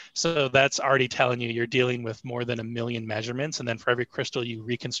 60,000. So that's already telling you you're dealing with more than 1 million measurements. And then for every crystal, you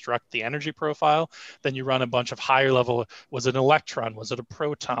reconstruct the energy profile. Then you run a bunch of higher level. Was it an electron? Was it a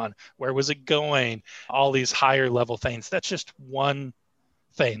proton? Where was it going? All these higher level things. That's just one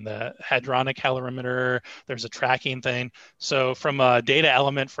thing, the hadronic calorimeter. There's a tracking thing. So from a data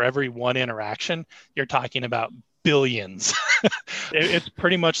element for every one interaction, you're talking about billions. It's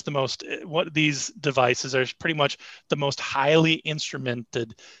pretty much the most, what these devices are pretty much the most highly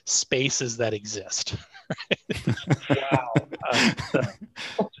instrumented spaces that exist. Wow.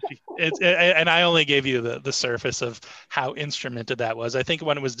 And I only gave you the surface of how instrumented that was. I think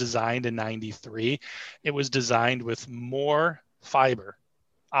when it was designed in 93, it was designed with more fiber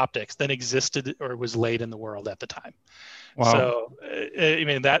optics than existed or was laid in the world at the time. Wow. So, I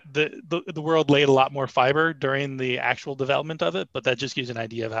mean, that the world laid a lot more fiber during the actual development of it, but that just gives you an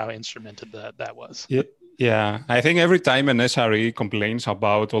idea of how instrumented that was. Yeah, I think every time an SRE complains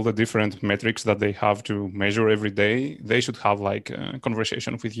about all the different metrics that they have to measure every day, they should have like a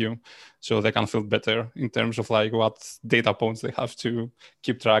conversation with you so they can feel better in terms of like what data points they have to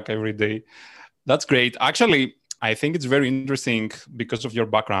keep track every day. That's great. Actually, I think it's very interesting because of your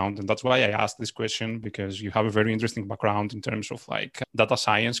background. And that's why I asked this question, because you have a very interesting background in terms of like data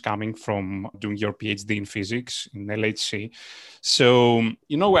science coming from doing your PhD in physics in LHC. So,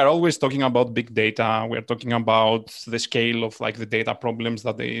 we're always talking about big data. We're talking about the scale of like the data problems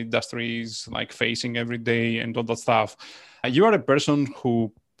that the industry is like facing every day and all that stuff. You are a person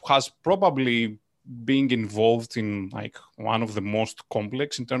who has probably being involved in like one of the most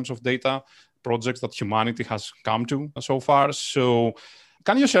complex in terms of data projects that humanity has come to so far. So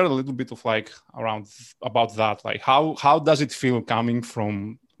can you share a little bit of like around about that? Like how does it feel coming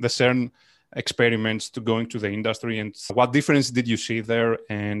from the CERN experiments to going to the industry, and what difference did you see there?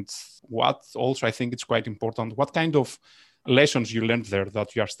 And what also I think it's quite important, what kind of lessons you learned there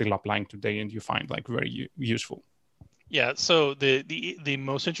that you are still applying today and you find like very useful? Yeah, so the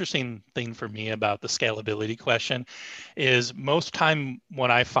most interesting thing for me about the scalability question is most time when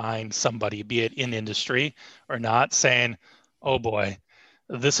I find somebody, be it in industry or not, saying, "Oh boy,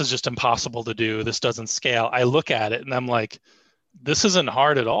 this is just impossible to do. This doesn't scale." I look at it and I'm like, "This isn't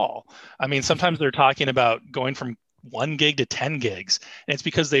hard at all." I mean, sometimes they're talking about going from 1 gig to 10 gigs. And it's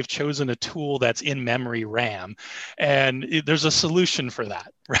because they've chosen a tool that's in memory RAM. And there's a solution for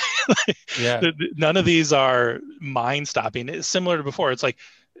that, right? Yeah. None of these are mind stopping. It's similar to before. It's like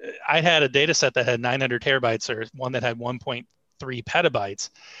I had a data set that had 900 terabytes or one that had 1.3 petabytes.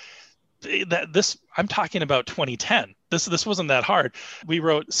 I'm talking about 2010. This wasn't that hard. We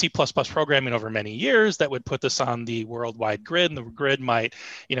wrote C++ programming over many years that would put this on the worldwide grid, and the grid might,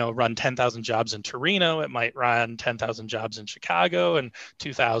 run 10,000 jobs in Torino. It might run 10,000 jobs in Chicago and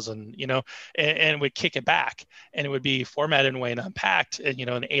 2,000, and would kick it back, and it would be formatted in a way and unpacked. And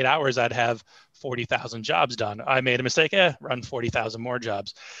in 8 hours, I'd have 40,000 jobs done. I made a mistake. Run 40,000 more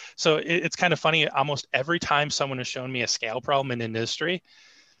jobs. So it's kind of funny. Almost every time someone has shown me a scale problem in industry,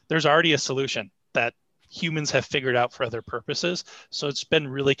 there's already a solution that humans have figured out for other purposes. So it's been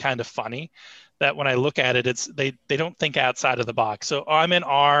really kind of funny that when I look at it, they don't think outside of the box. So I'm in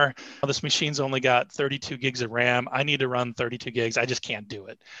R. This machine's only got 32 gigs of RAM. I need to run 32 gigs. I just can't do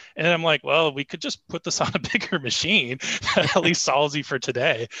it. And then I'm like, well, we could just put this on a bigger machine that at least solves you for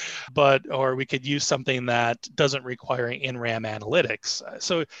today. Or we could use something that doesn't require in-RAM analytics.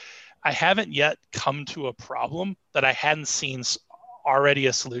 So I haven't yet come to a problem that I hadn't seen already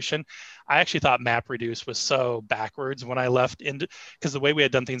a solution. I actually thought MapReduce was so backwards when I left, into because the way we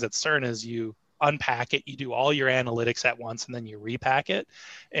had done things at CERN is you unpack it, you do all your analytics at once, and then you repack it.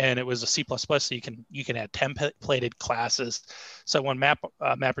 And it was a C++, so you can add templated classes. So when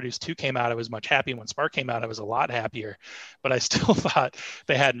MapReduce 2 came out, I was much happier. When Spark came out, I was a lot happier. But I still thought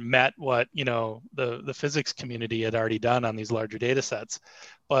they hadn't met what the physics community had already done on these larger data sets.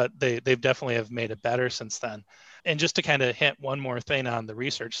 But they've definitely have made it better since then. And just to kind of hint one more thing on the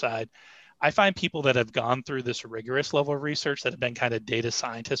research side, I find people that have gone through this rigorous level of research that have been kind of data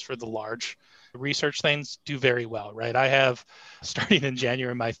scientists for the large research things do very well, right? I have, starting in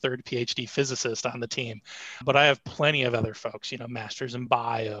January, my third PhD physicist on the team, but I have plenty of other folks, masters in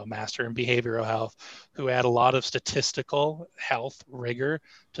bio, master in behavioral health, who add a lot of statistical health rigor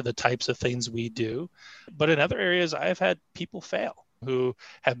to the types of things we do. But in other areas, I've had people fail who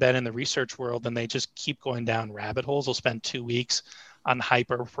have been in the research world and they just keep going down rabbit holes. They'll spend 2 weeks on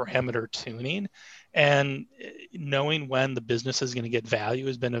hyperparameter tuning, and knowing when the business is going to get value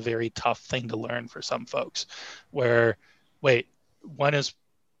has been a very tough thing to learn for some folks, where, wait, when is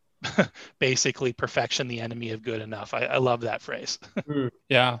basically perfection the enemy of good enough? I love that phrase.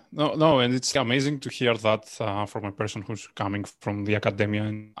 Yeah, no, and it's amazing to hear that from a person who's coming from the academia,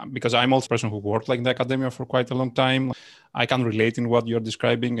 and because I'm also a person who worked like in the academia for quite a long time. I can relate in what you're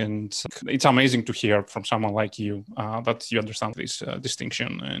describing, and it's amazing to hear from someone like you that you understand this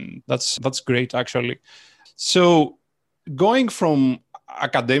distinction, and that's great actually. So going from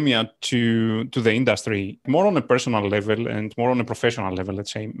academia to the industry, more on a personal level and more on a professional level,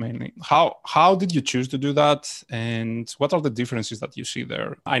 let's say mainly, how did you choose to do that, and what are the differences that you see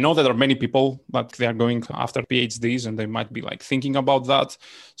there? I know that there are many people that they are going after PhDs and they might be like thinking about that,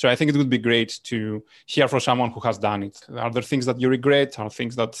 so I think it would be great to hear from someone who has done it. Are there things that you regret? Are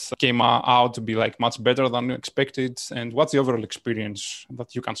things that came out to be like much better than you expected? And what's the overall experience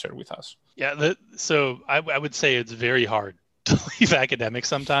that you can share with us? Yeah, so I would say it's very hard to leave academics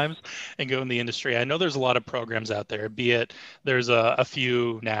sometimes and go in the industry. I know there's a lot of programs out there, be it there's a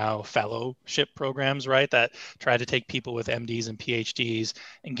few now fellowship programs, right, that try to take people with MDs and PhDs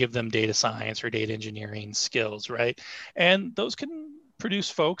and give them data science or data engineering skills, right? And those can produce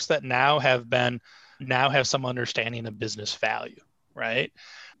folks that now have some understanding of business value, right?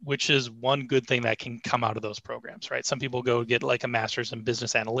 Which is one good thing that can come out of those programs, right? Some people go get like a master's in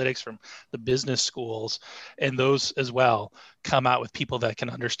business analytics from the business schools, and those as well come out with people that can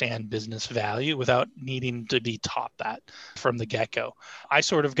understand business value without needing to be taught that from the get-go. I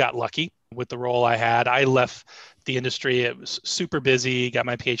sort of got lucky with the role I had. I left the industry. It was super busy, got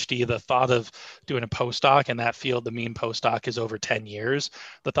my PhD. The thought of doing a postdoc in that field, the mean postdoc is over 10 years.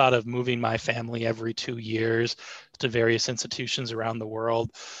 The thought of moving my family every 2 years to various institutions around the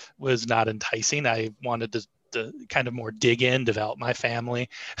world was not enticing. I wanted to kind of more dig in, develop my family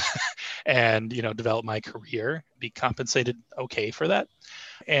and, develop my career, be compensated okay for that.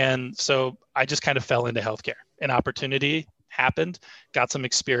 And so I just kind of fell into healthcare. An opportunity happened, got some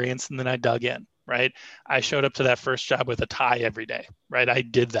experience, and then I dug in, right? I showed up to that first job with a tie every day, right? I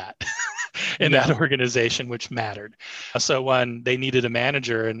did that in that organization, which mattered. So when they needed a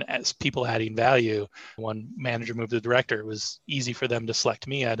manager and as people adding value, one manager moved to director, it was easy for them to select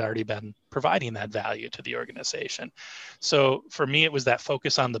me. I'd already been providing that value to the organization. So for me, it was that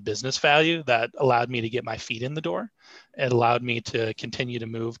focus on the business value that allowed me to get my feet in the door. It allowed me to continue to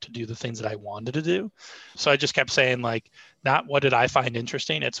move to do the things that I wanted to do. So I just kept saying, like, not what did I find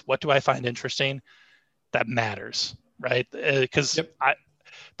interesting? It's what do I find interesting that matters, right? Because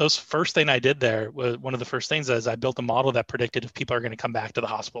those first thing I did there was one of the first things is I built a model that predicted if people are going to come back to the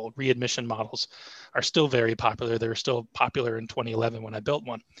hospital. Readmission models are still very popular. They were still popular in 2011 when I built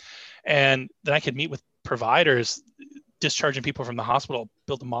one. And then I could meet with providers discharging people from the hospital,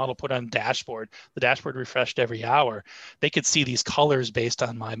 build a model, put on a dashboard. The dashboard refreshed every hour. They could see these colors based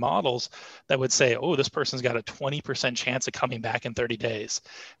on my models that would say, oh, this person's got a 20% chance of coming back in 30 days.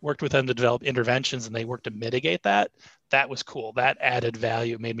 Worked with them to develop interventions and they worked to mitigate that. That was cool. That added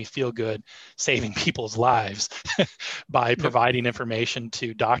value. It made me feel good saving people's lives by providing information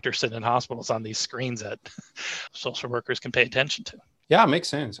to doctors sitting in hospitals on these screens that social workers can pay attention to. Yeah, makes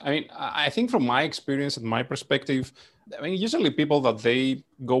sense. I mean, I think from my experience and my perspective, I mean, usually people that they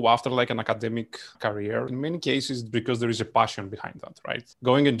go after like an academic career, in many cases, because there is a passion behind that, right?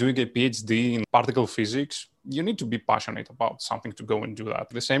 Going and doing a PhD in particle physics, you need to be passionate about something to go and do that.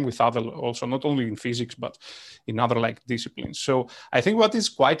 The same with other, also not only in physics, but in other like disciplines. So I think what is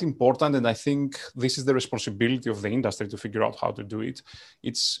quite important, and I think this is the responsibility of the industry to figure out how to do it,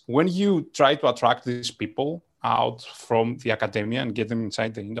 it's when you try to attract these people out from the academia and get them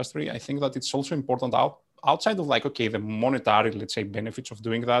inside the industry, I think that it's also important outside of like, okay, the monetary, let's say, benefits of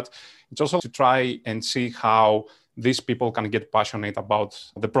doing that, it's also to try and see how these people can get passionate about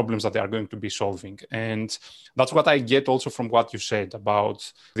the problems that they are going to be solving. And that's what I get also from what you said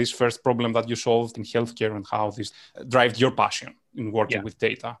about this first problem that you solved in healthcare and how this drives your passion in working with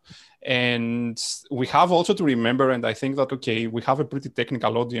data. And we have also to remember, and I think that, okay, we have a pretty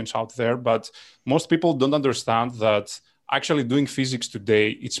technical audience out there, but most people don't understand that actually doing physics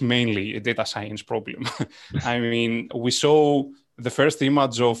today, it's mainly a data science problem. I mean, we saw the first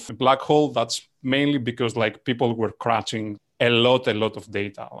image of a black hole. That's mainly because like people were crunching a lot of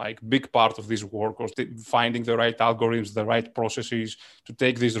data. Like big part of this work was finding the right algorithms, the right processes to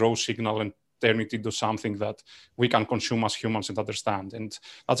take this raw signal and turn it into something that we can consume as humans and understand. And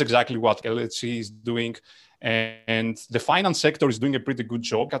that's exactly what LHC is doing. And the finance sector is doing a pretty good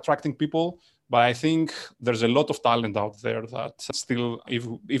job attracting people. But I think there's a lot of talent out there that still,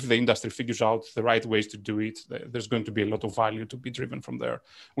 if the industry figures out the right ways to do it, there's going to be a lot of value to be driven from there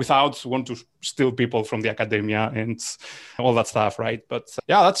without want to steal people from the academia and all that stuff, right? But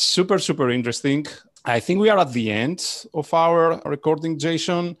yeah, that's super interesting. I think we are at the end of our recording,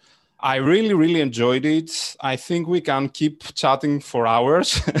 Jason. I really enjoyed it. I think we can keep chatting for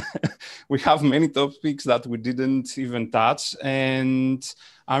hours. We have many topics that we didn't even touch. And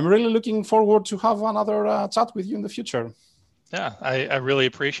I'm really looking forward to have another chat with you in the future. Yeah, I really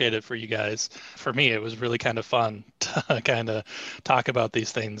appreciate it for you guys. For me, it was really kind of fun to kind of talk about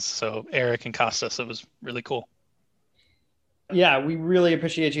these things. So Eric and Kostas, it was really cool. Yeah, we really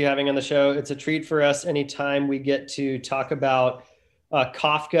appreciate you having on the show. It's a treat for us anytime we get to talk about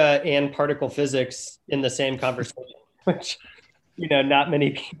Kafka and particle physics in the same conversation, which, not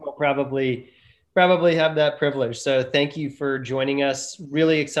many people probably have that privilege. So thank you for joining us.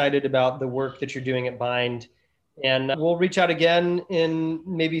 Really excited about the work that you're doing at Bind. And we'll reach out again in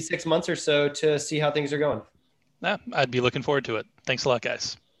maybe 6 months or so to see how things are going. Yeah, I'd be looking forward to it. Thanks a lot,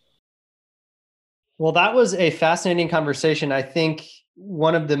 guys. Well, that was a fascinating conversation. I think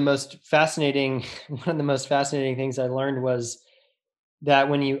one of the most fascinating things I learned was that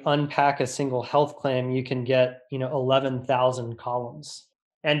when you unpack a single health claim, you can get, 11,000 columns.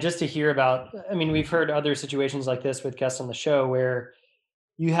 And just to hear about, we've heard other situations like this with guests on the show where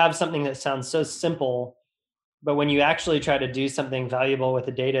you have something that sounds so simple, but when you actually try to do something valuable with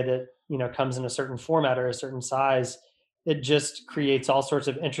the data that, comes in a certain format or a certain size, it just creates all sorts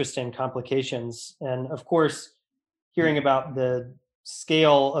of interesting complications. And of course, hearing about the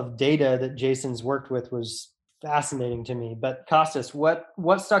scale of data that Jason's worked with was fascinating to me. But Kostas,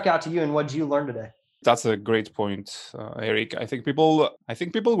 what stuck out to you and what did you learn today? That's a great point, Eric. I think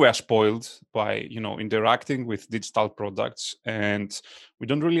people were spoiled by interacting with digital products, and we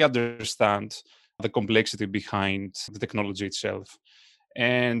don't really understand the complexity behind the technology itself.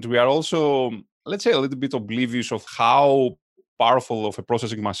 And we are also, let's say, a little bit oblivious of how powerful of a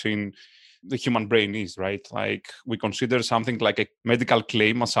processing machine the human brain is, right? Like we consider something like a medical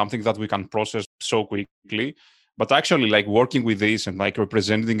claim as something that we can process so quickly. But actually, like working with this and like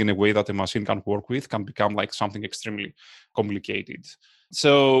representing in a way that a machine can work with can become like something extremely complicated.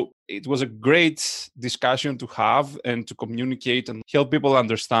 So it was a great discussion to have and to communicate and help people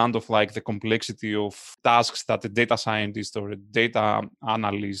understand of like the complexity of tasks that a data scientist or a data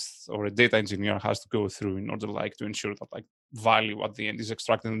analyst or a data engineer has to go through in order like to ensure that like value at the end is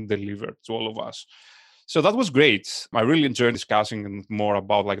extracted and delivered to all of us. So that was great. I really enjoyed discussing more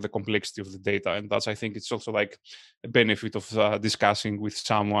about like the complexity of the data. And that's, I think it's also like a benefit of discussing with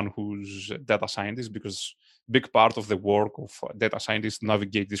someone who's a data scientist, because big part of the work of data scientists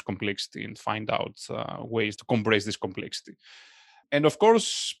navigate this complexity and find out ways to compress this complexity. And of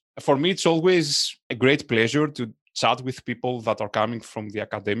course, for me, it's always a great pleasure to chat with people that are coming from the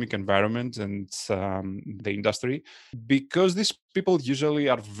academic environment and the industry, because these people usually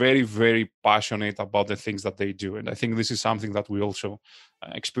are very passionate about the things that they do. And I think this is something that we also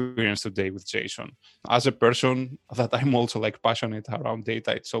experience today with Jason. As a person that I'm also like passionate around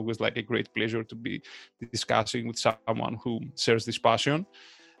data, it's always like a great pleasure to be discussing with someone who shares this passion.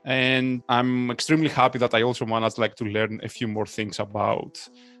 And I'm extremely happy that I also managed like to learn a few more things about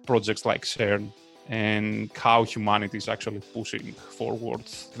projects like CERN and how humanity is actually pushing forward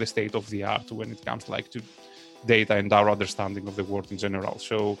the state of the art when it comes like to data and our understanding of the world in general.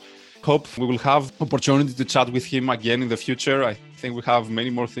 So hope we will have opportunity to chat with him again in the future. I think we have many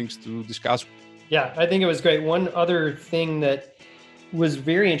more things to discuss. Yeah, I think it was great. One other thing that was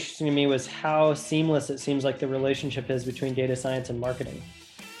very interesting to me was how seamless it seems like the relationship is between data science and marketing.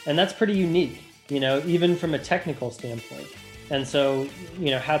 And that's pretty unique, even from a technical standpoint. And so,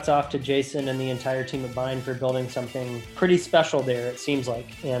 hats off to Jason and the entire team at Bind for building something pretty special there, it seems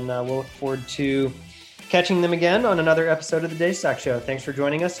like. And we'll look forward to catching them again on another episode of the Day Stack Show. Thanks for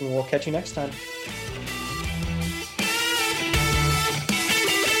joining us, and we'll catch you next time.